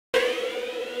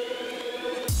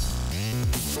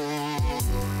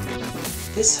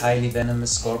This highly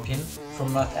venomous scorpion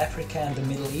from North Africa and the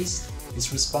Middle East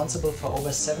is responsible for over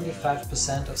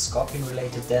 75% of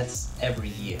scorpion-related deaths every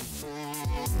year.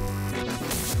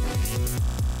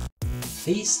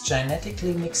 These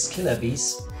genetically mixed killer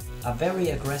bees are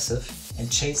very aggressive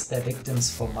and chase their victims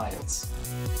for miles.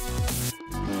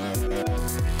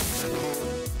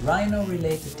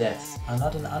 Rhino-related deaths are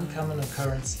not an uncommon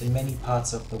occurrence in many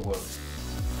parts of the world.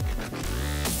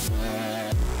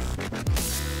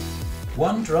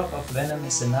 One drop of venom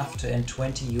is enough to end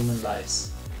 20 human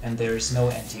lives, and there is no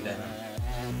anti-venom.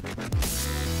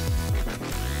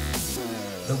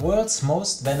 The world's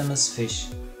most venomous fish.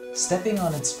 Stepping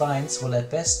on its spines will at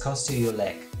best cost you your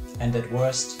leg, and at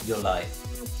worst your life.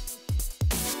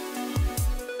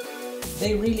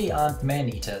 They really aren't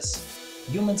man-eaters.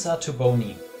 Humans are too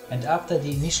bony, and after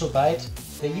the initial bite,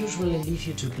 they usually leave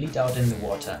you to bleed out in the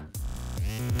water.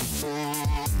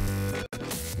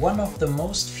 One of the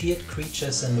most feared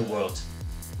creatures in the world.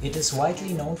 It is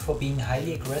widely known for being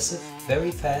highly aggressive, very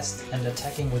fast, and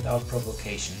attacking without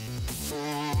provocation.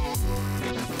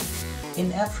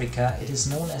 In Africa, it is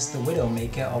known as the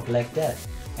Widowmaker or Black Death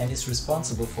and is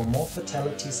responsible for more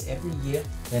fatalities every year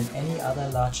than any other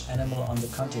large animal on the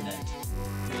continent.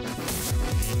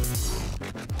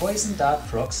 Poison dart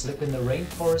frogs live in the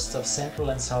rainforests of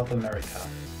Central and South America.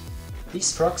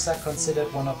 These frogs are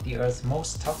considered one of the Earth's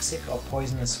most toxic or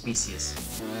poisonous species.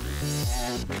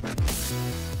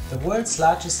 The world's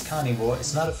largest carnivore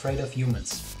is not afraid of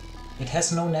humans. It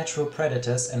has no natural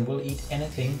predators and will eat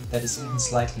anything that is even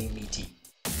slightly meaty.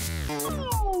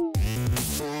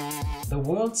 The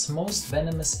world's most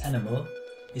venomous animal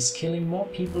is killing more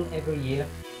people every year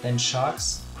than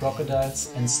sharks,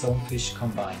 crocodiles and stonefish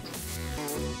combined.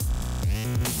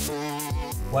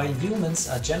 While humans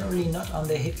are generally not on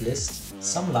their hit list,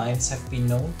 some lions have been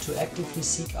known to actively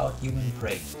seek out human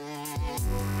prey.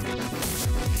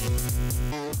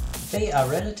 They are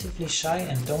relatively shy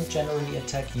and don't generally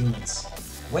attack humans.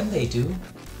 When they do,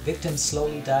 victims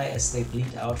slowly die as they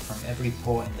bleed out from every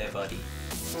pore in their body.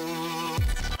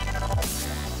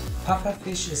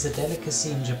 Pufferfish is a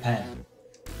delicacy in Japan.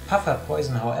 Puffer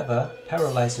poison, however,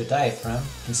 paralyze your diaphragm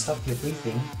and stop your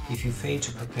breathing if you fail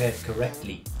to prepare it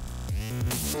correctly.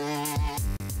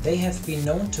 They have been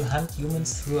known to hunt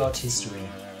humans throughout history.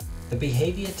 The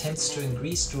behavior tends to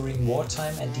increase during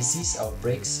wartime and disease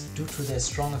outbreaks due to their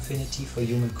strong affinity for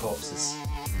human corpses.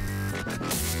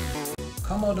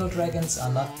 Komodo dragons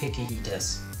are not picky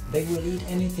eaters. They will eat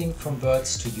anything from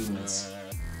birds to humans.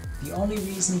 The only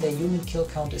reason their human kill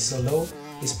count is so low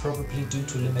is probably due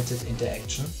to limited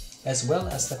interaction, as well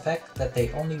as the fact that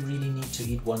they only really need to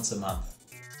eat once a month.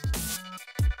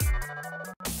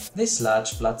 This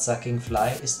large blood-sucking fly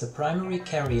is the primary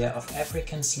carrier of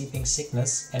African sleeping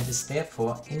sickness and is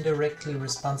therefore indirectly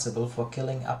responsible for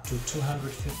killing up to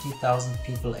 250,000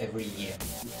 people every year.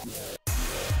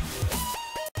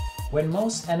 When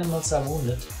most animals are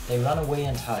wounded, they run away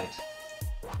and hide.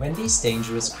 When these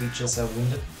dangerous creatures are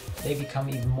wounded, they become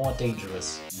even more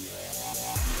dangerous.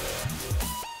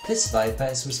 This viper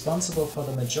is responsible for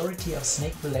the majority of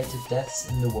snake-related deaths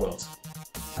in the world.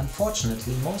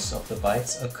 Unfortunately, most of the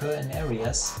bites occur in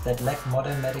areas that lack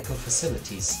modern medical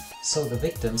facilities, so the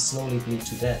victims slowly bleed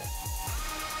to death.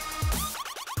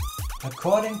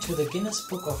 According to the Guinness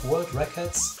Book of World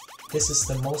Records, this is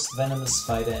the most venomous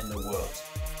spider in the world.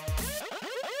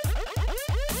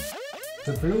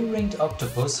 The blue-ringed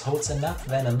octopus holds enough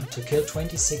venom to kill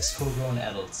 26 full-grown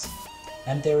adults,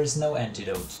 and there is no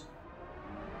antidote.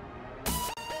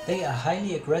 They are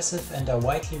highly aggressive and are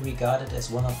widely regarded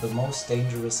as one of the most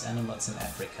dangerous animals in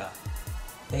Africa.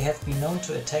 They have been known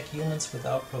to attack humans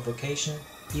without provocation,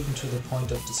 even to the point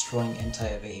of destroying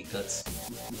entire vehicles.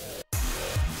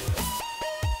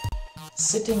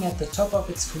 Sitting at the top of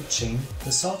its food chain,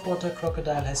 the saltwater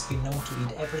crocodile has been known to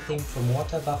eat everything from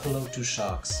water buffalo to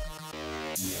sharks.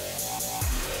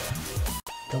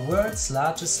 The world's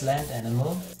largest land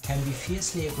animal can be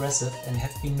fiercely aggressive and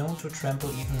have been known to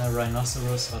trample even a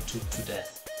rhinoceros or two to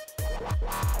death.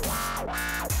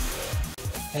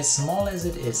 As small as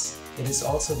it is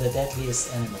also the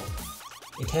deadliest animal.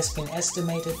 It has been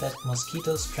estimated that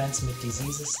mosquitoes transmit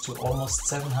diseases to almost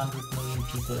 700 million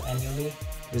people annually,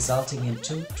 resulting in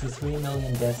 2 to 3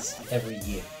 million deaths every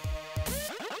year.